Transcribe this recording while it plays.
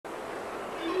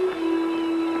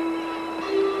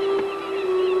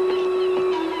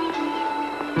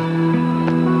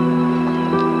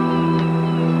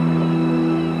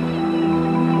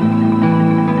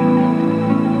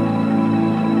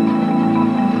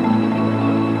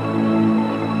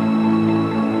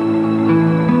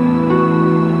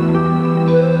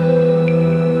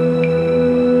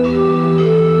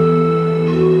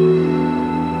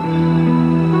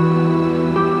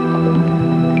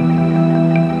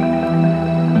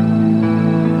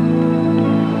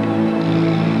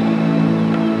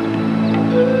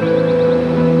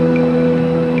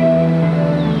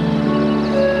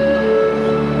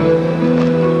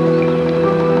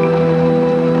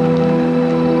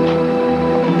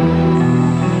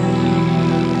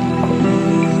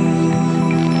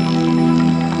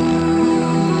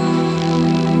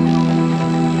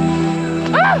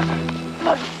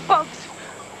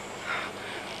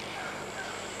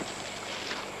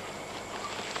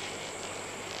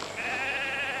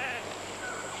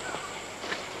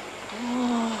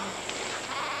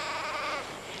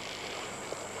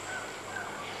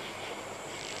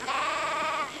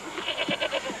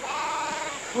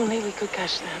only we could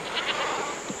catch them.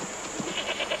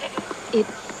 It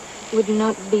would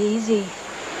not be easy.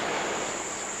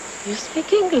 You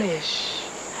speak English?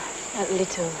 A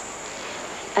little.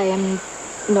 I am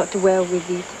not well with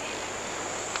it.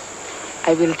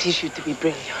 I will teach you to be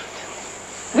brilliant.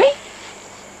 Oui?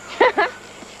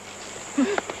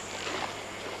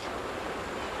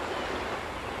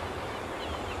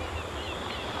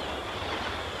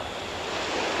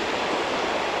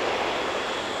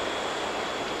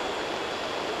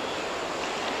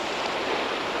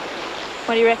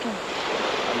 What do you reckon?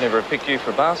 I'd never have picked you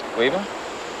for a basket weaver.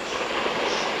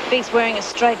 Beats wearing a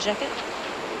straitjacket.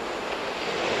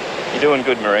 You're doing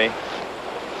good, Marie.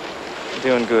 You're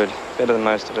doing good. Better than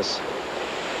most of us.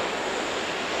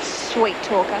 Sweet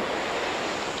talker.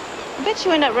 I bet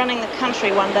you end up running the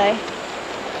country one day.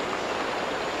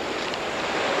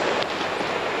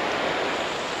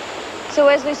 So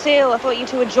where's Lucille? I thought you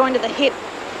two had joined at the hip.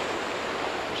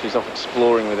 She's off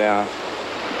exploring with our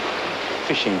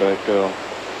fishing boat girl.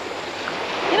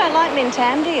 You don't like Minh,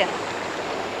 do you?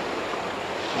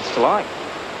 What's to like?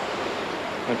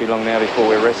 Won't be long now before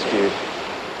we're rescued.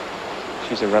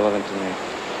 She's irrelevant to me.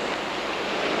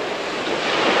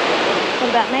 What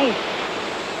about me?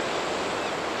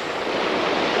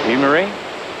 You, Marie?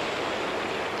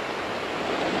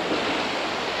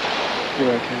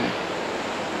 You're okay.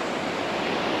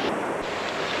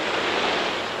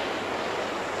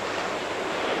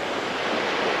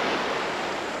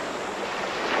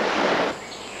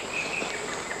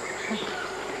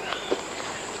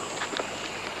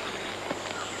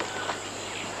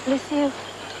 Lucille,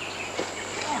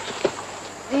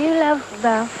 do you love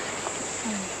Val?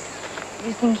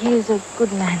 You think he is a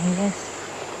good man, yes?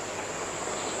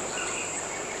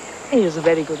 He is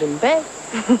very good in bed.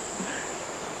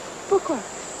 Pourquoi?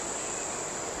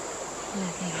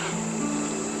 Nothing.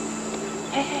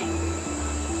 Hey, hey.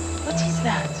 What is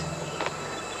that?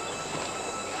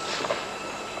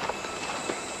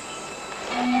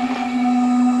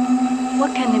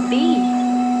 What can it be?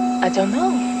 I don't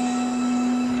know.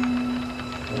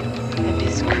 Maybe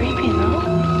it's creepy, no?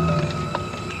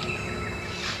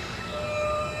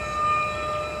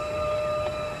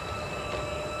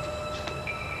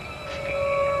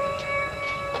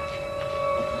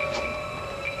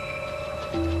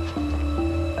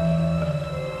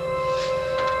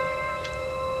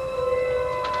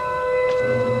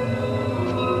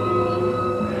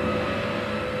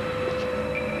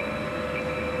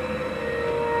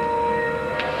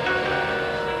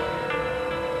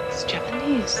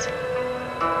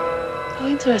 How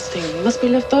interesting. Must be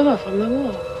left over from the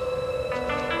war.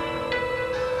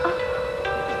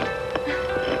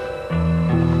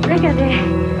 Regardez.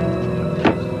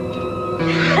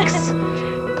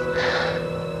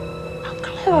 How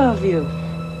clever of you.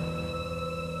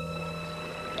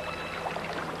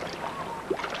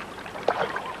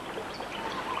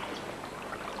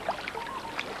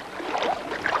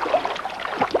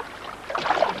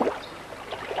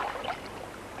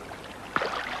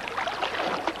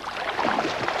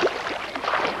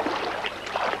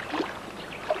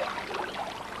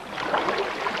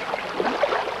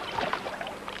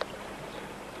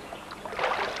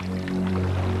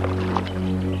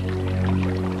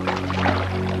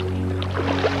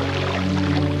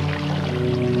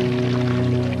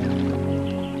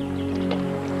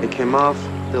 Off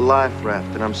the life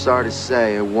raft, and I'm sorry to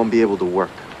say it won't be able to work.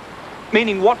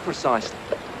 Meaning what precisely?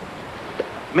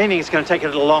 Meaning it's going to take a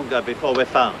little longer before we're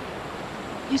found.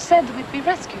 You said we'd be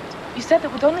rescued. You said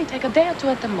it would only take a day or two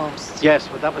at the most. Yes,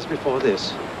 but that was before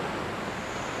this.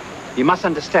 You must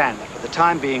understand that for the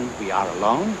time being, we are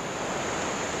alone.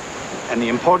 And the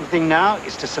important thing now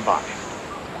is to survive.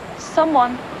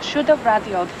 Someone should have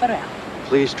radioed for help.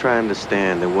 Please try and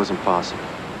understand it wasn't possible.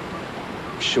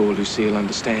 I'm sure Lucille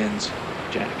understands,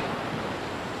 Jack.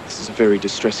 This is a very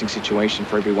distressing situation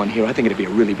for everyone here. I think it'd be a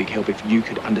really big help if you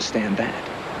could understand that.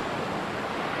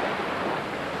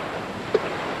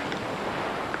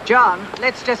 John,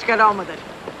 let's just get on with it.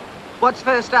 What's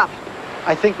first up?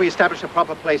 I think we establish a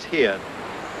proper place here.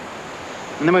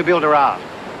 And then we build a raft.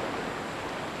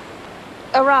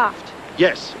 A raft?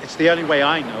 Yes, it's the only way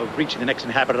I know of reaching the next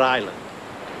inhabited island.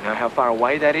 You know how far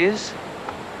away that is?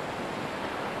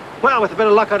 Well, with a bit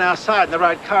of luck on our side and the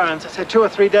right currents, I'd say 2 or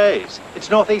 3 days.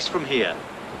 It's northeast from here.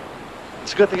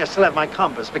 It's a good thing I still have my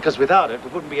compass, because without it,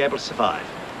 we wouldn't be able to survive.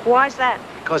 Why's that?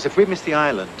 Because if we miss the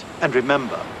island, and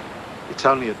remember, it's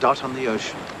only a dot on the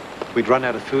ocean, we'd run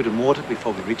out of food and water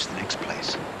before we reach the next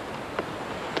place.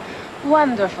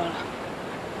 Wonderful.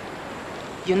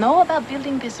 You know about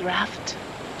building this raft?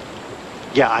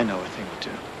 Yeah, I know a thing or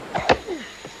two.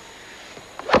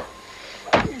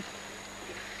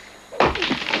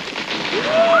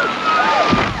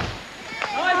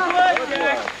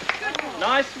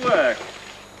 Nice work.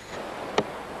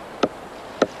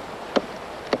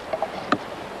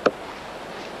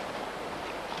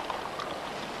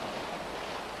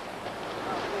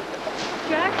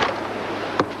 Jack?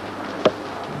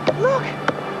 Look!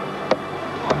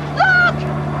 Look!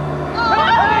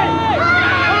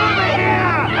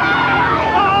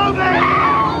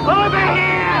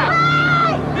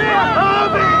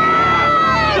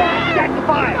 Jack the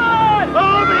fire!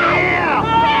 Over here!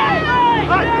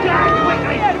 Jack,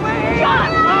 quickly! John!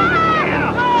 Over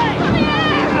here!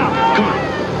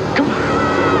 Come on!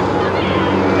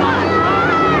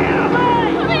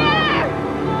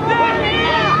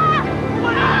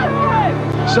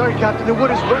 Sorry, Captain, the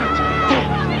wood is burnt.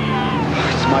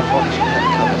 It's my fault. You should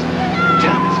have covered.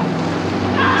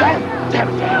 Damn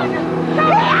it! Damn it!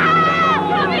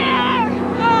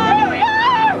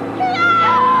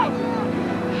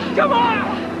 Come on!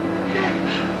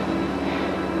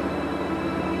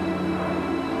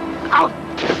 Out!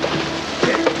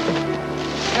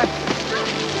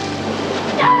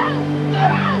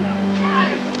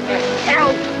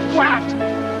 Help! What?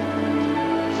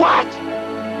 What?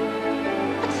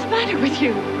 What's the matter with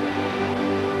you?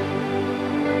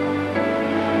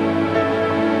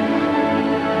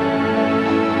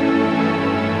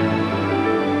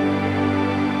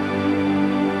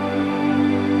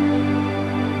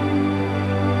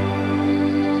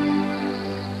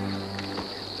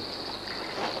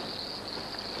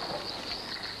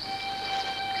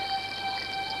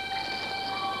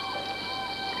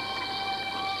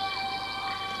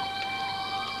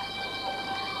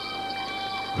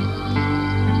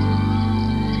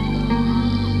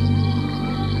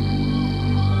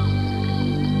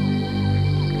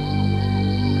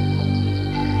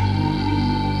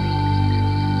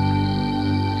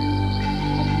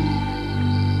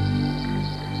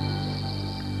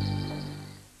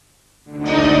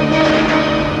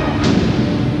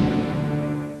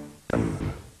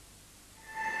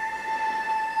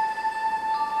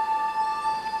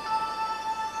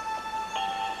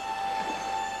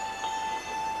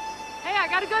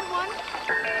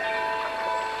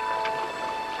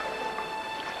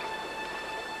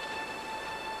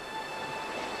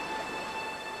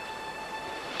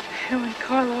 When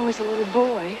Carlo was a little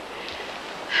boy,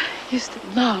 he used to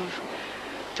love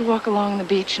to walk along the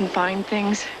beach and find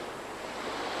things.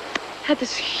 Had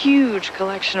this huge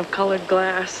collection of colored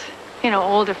glass, you know,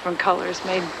 all different colors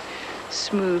made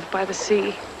smooth by the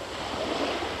sea.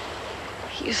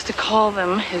 He used to call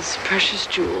them his precious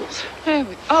jewels.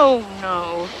 Oh,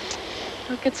 no.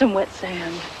 Look at some wet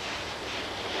sand.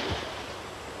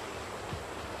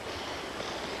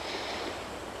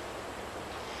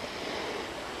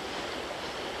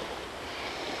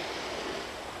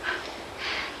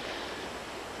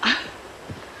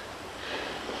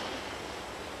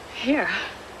 Here.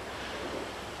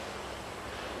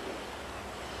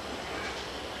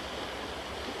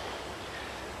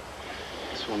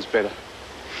 This one's better.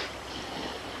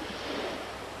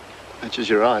 Matches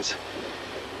your eyes.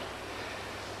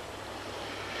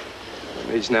 What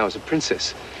needs now is a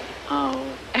princess. Oh,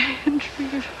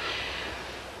 Andrew.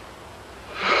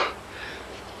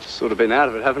 Sort of been out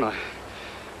of it, haven't I?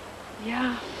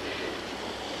 Yeah.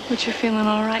 But you're feeling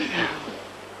all right now.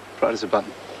 Bright as a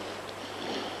button.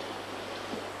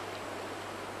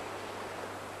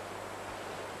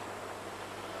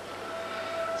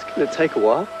 It's gonna take a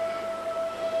while.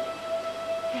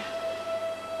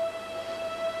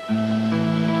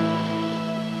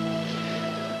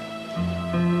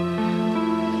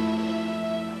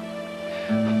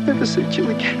 I'll never see you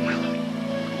again, will I?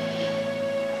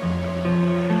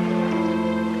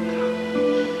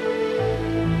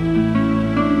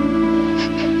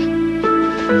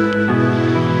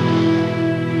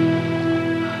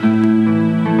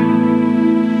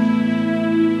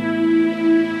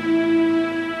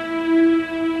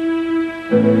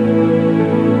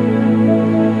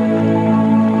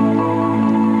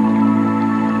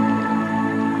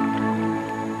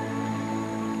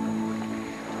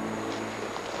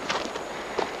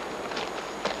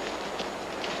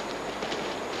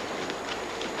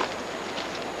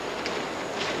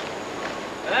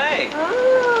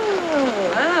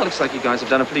 Looks like you guys have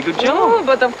done a pretty good job. Oh,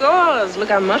 but of course. Look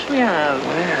how much we have.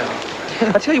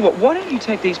 Wow. I tell you what, why don't you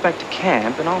take these back to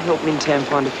camp and I'll help Minh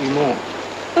find a few more.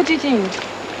 What do you think?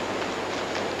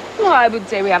 Well, I would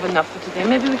say we have enough for today.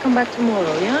 Maybe we come back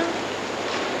tomorrow, yeah?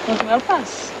 Want to help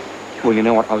us? Well, you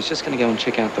know what? I was just going to go and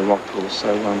check out the rock pool,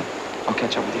 so I'll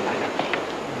catch up with you later.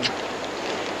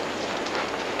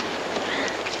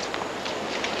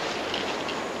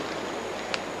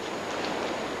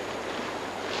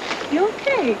 You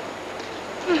okay?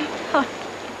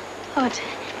 Hot.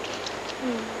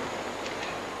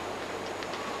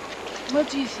 What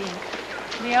do you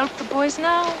think? We help the boys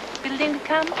now, building the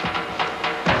camp?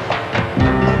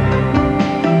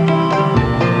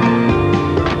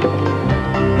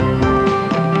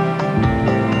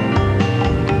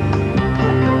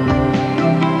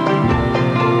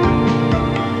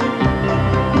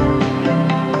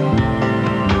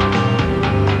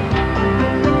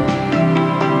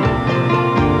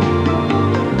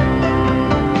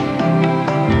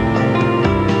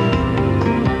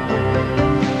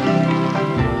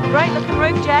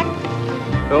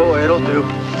 Oh, it'll do.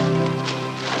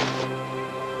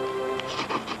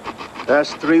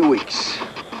 That's 3 weeks.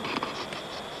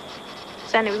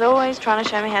 Sandy was always trying to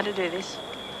show me how to do this.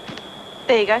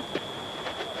 There you go.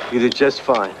 You did just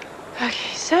fine.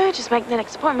 Okay, so just make the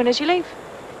next appointment as you leave.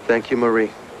 Thank you,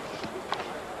 Marie.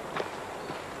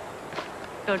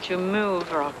 Don't you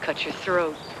move or I'll cut your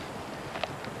throat.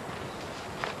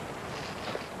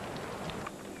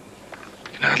 I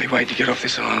can hardly wait to get off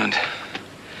this island.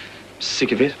 I'm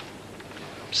sick of it.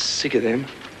 I'm sick of them.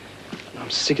 I'm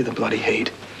sick of the bloody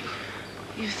heat.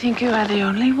 You think you are the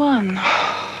only one?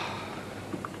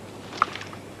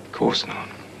 Of course not.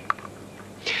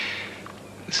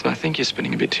 Listen, I think you're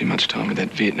spending a bit too much time with that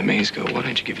Vietnamese girl. Why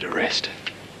don't you give it a rest?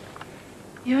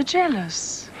 You're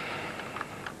jealous.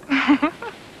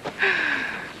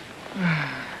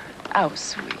 How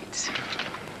sweet.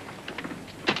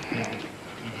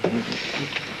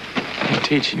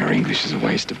 Teaching her English is a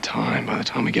waste of time. By the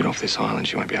time we get off this island,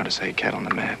 she won't be able to say cat on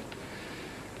the map.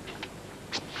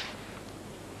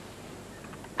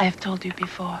 I have told you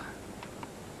before.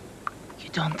 You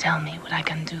don't tell me what I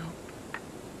can do,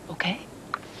 okay?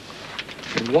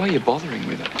 Then why are you bothering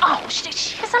with her? Oh,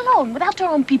 she's alone without her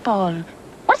own people.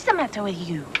 What's the matter with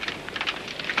you?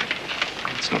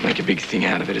 Let's not make a big thing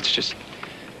out of it. It's just...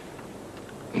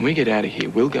 when we get out of here,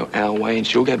 we'll go our way and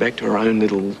she'll go back to her own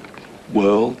little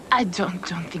world. I don't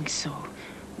think so.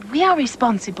 We are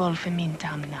responsible for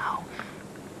Minh now.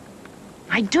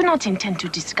 I do not intend to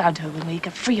discard her when we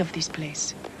get free of this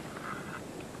place.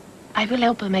 I will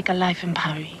help her make a life in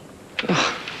Paris.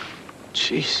 Oh,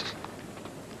 jeez.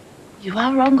 You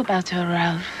are wrong about her,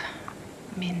 Ralph.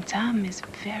 Minh is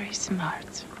very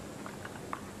smart.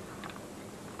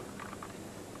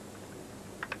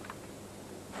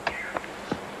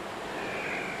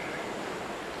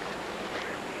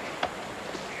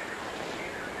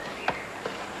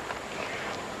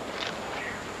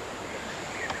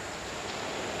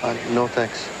 No,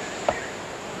 thanks.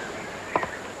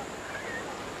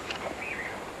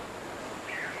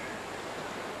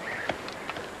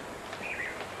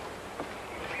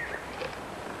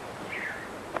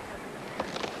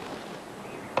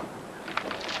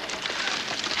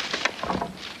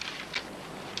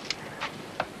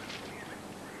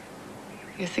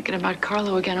 You're thinking about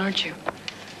Carlo again, aren't you?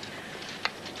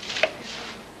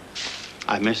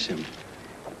 I miss him.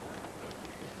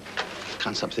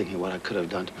 Can't stop thinking what I could have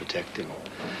done to protect him.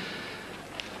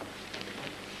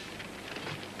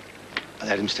 I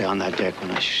let him stay on that deck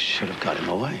when I should have got him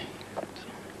away.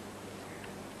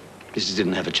 He just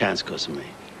didn't have a chance because of me.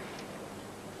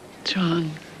 John,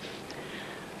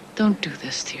 don't do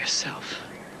this to yourself.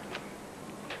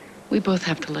 We both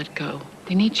have to let go.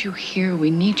 We need you here.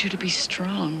 We need you to be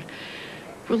strong.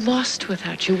 We're lost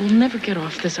without you. We'll never get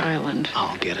off this island.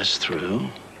 I'll get us through.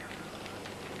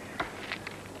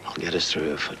 I'll get us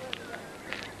through for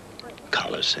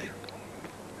Carlo's sake.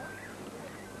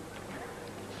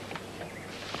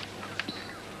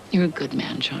 You're a good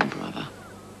man, John Brava.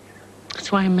 That's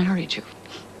why I married you.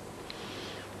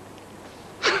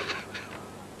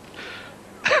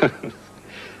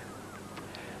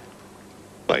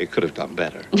 Well, you could have done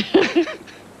better.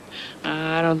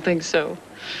 I don't think so.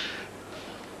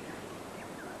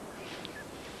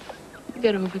 We'll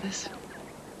get over this.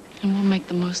 And we'll make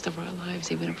the most of our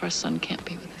lives, even if our son can't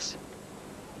be with us.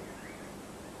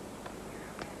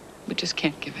 We just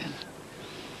can't give in.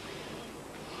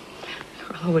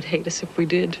 Carlo would hate us if we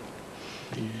did.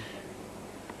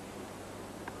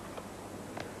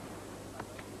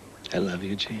 I love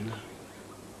you, Gina.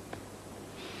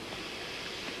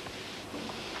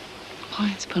 Boy,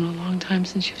 it's been a long time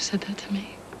since you've said that to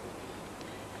me.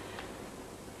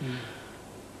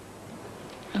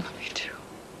 I love you too.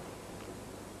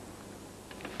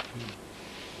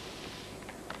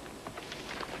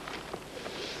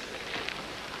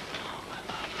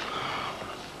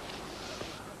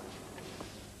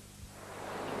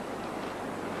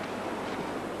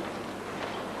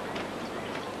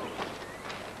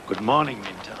 Good morning,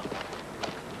 Minh.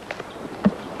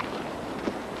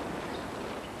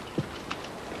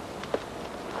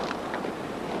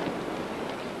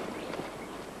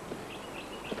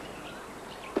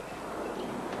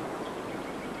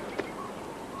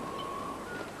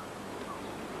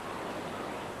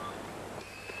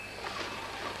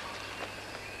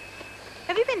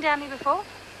 been down here before?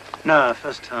 No,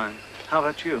 first time. How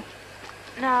about you?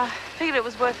 Nah, figured it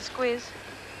was worth a squeeze.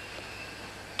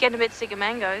 Getting a bit sick of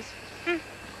mangoes. Hey,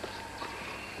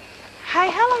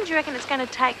 how long do you reckon it's going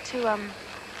to take to,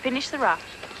 finish the raft?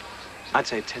 I'd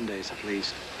say 10 days at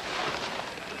least.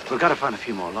 We've got to find a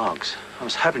few more logs. I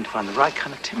was hoping to find the right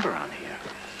kind of timber around here.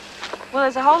 Well,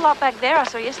 there's a whole lot back there I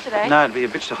saw yesterday. No, it'd be a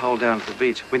bitch to hold down to the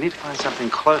beach. We need to find something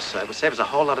closer. It would save us a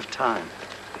whole lot of time.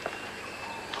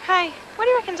 Hey, what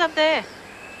do you reckon's up there?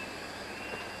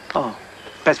 Oh,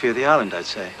 best view of the island, I'd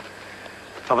say.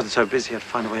 If I wasn't so busy, I'd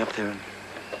find a way up there and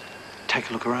take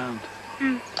a look around.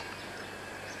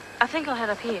 I think I'll head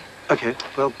up here. Okay,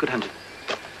 well, good hunting.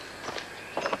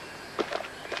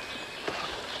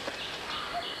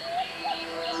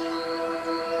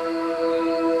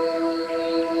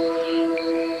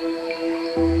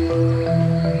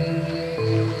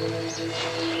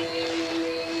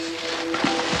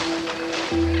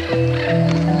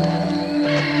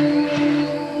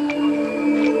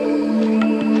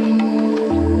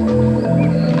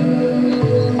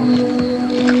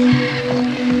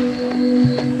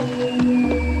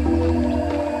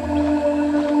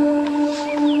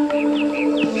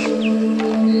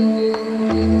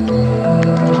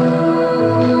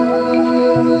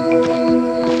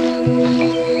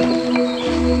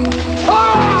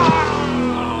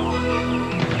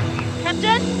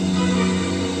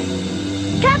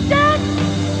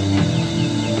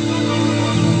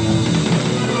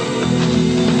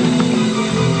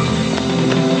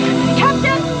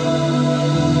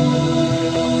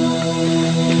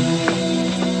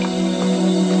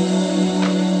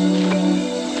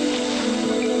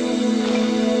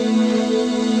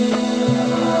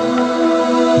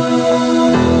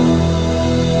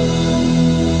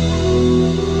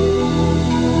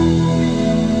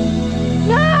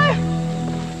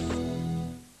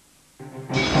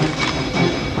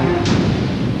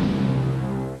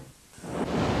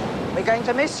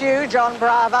 You, John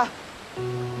Brava,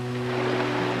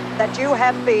 that you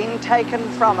have been taken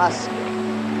from us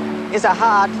is a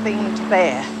hard thing to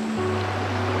bear.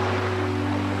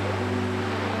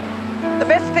 The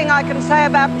best thing I can say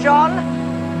about John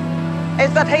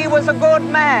is that he was a good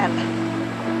man.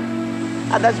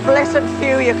 And there's blessed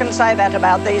few you can say that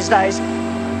about these days.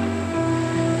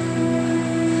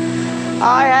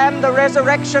 I am the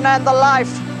resurrection and the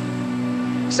life,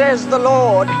 says the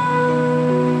Lord.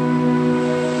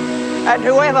 And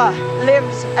whoever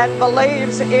lives and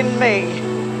believes in me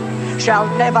shall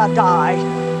never die.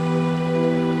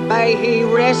 May he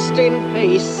rest in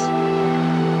peace.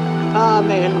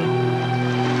 Amen.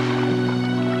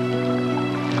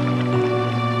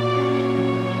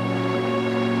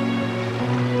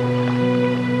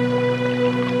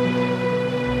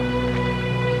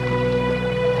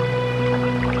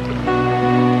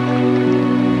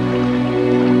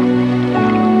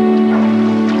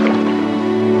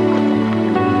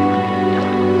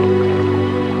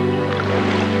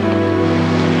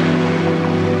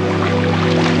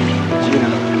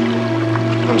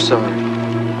 Sorry.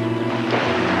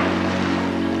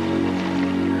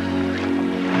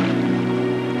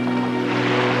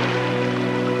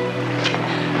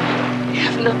 I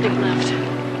have nothing left.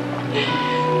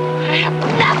 I have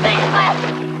nothing left.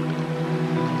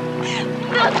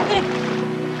 Nothing.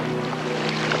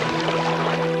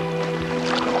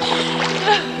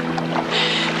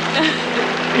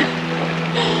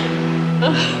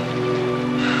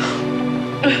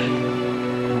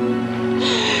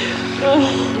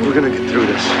 We're gonna get through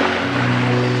this.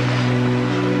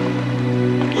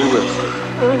 We will.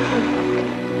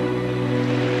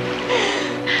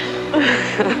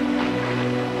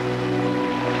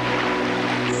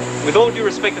 With all due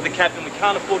respect to the captain, we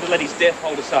can't afford to let his death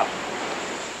hold us up.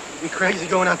 We'd be crazy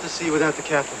going out to sea without the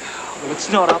captain. Well, it's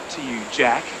not up to you,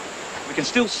 Jack. We can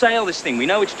still sail this thing. We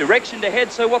know which direction to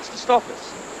head, so what's to stop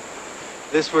us?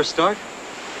 This for a start?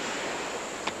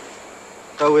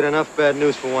 Thought we'd enough bad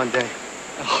news for one day.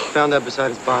 Found that beside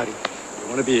his body. You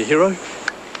want to be a hero?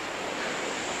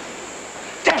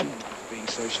 Damn! Being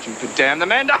so stupid. Damn the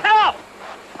man to hell!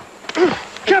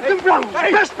 Captain Brown,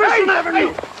 best person I ever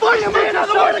knew. Find him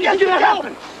another way to get you to help.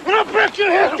 And I'll break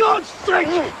your head. God's sake!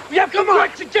 We have to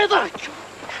work together.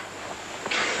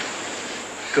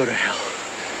 Go to hell.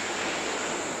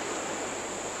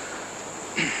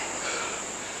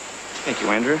 Thank you,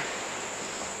 Andrew. I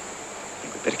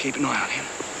think we'd better keep an eye on him.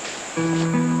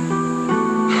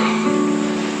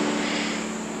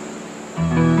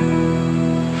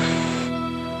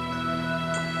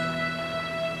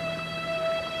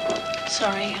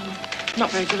 Sorry, I'm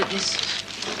not very good at this.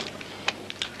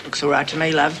 Looks all right to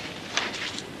me, love.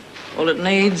 All it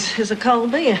needs is a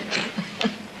cold beer.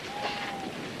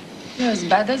 You're as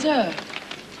bad as her.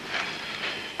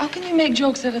 How can you make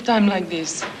jokes at a time like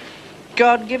this?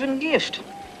 God-given gift.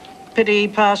 Pity he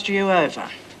passed you over.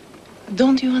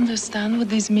 Don't you understand what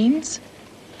this means?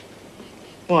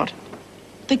 What?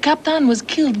 The Capitão was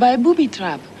killed by a booby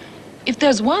trap. If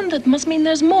there's one, that must mean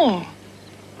there's more.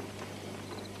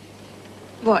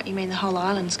 What, you mean the whole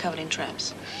island's covered in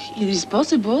traps? It is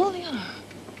possible, yeah.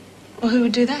 Well, who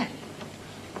would do that?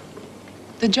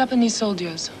 The Japanese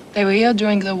soldiers. They were here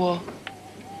during the war.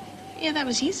 Yeah, that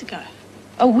was years ago.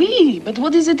 Oh, oui, but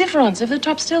what is the difference if the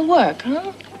traps still work,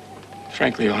 huh?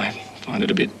 Frankly, I find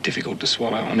it a bit difficult to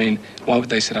swallow. I mean, why would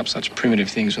they set up such primitive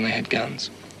things when they had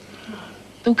guns?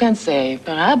 Who can say?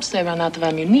 Perhaps they ran out of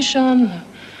ammunition.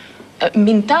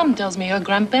 Mintam tells me her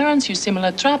grandparents used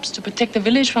similar traps to protect the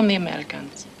village from the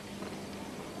Americans.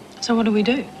 So what do we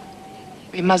do?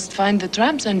 We must find the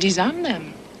traps and disarm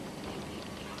them.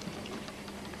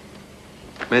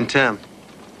 Mintam,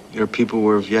 your people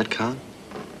were Viet Cong?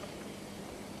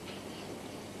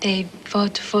 They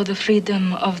fought for the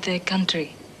freedom of their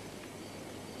country.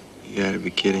 You gotta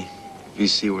be kidding.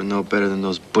 VC were no better than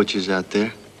those butchers out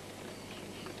there.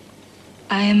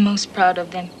 I am most proud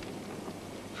of them.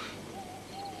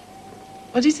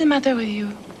 What is the matter with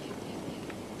you?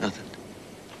 Nothing.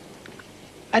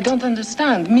 I don't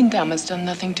understand. Mintam has done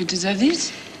nothing to deserve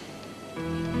this.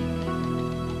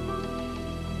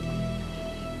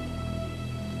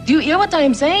 Do you hear what I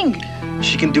am saying?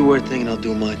 She can do her thing and I'll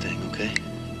do my thing, okay?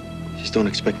 Just don't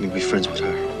expect me to be friends with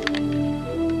her.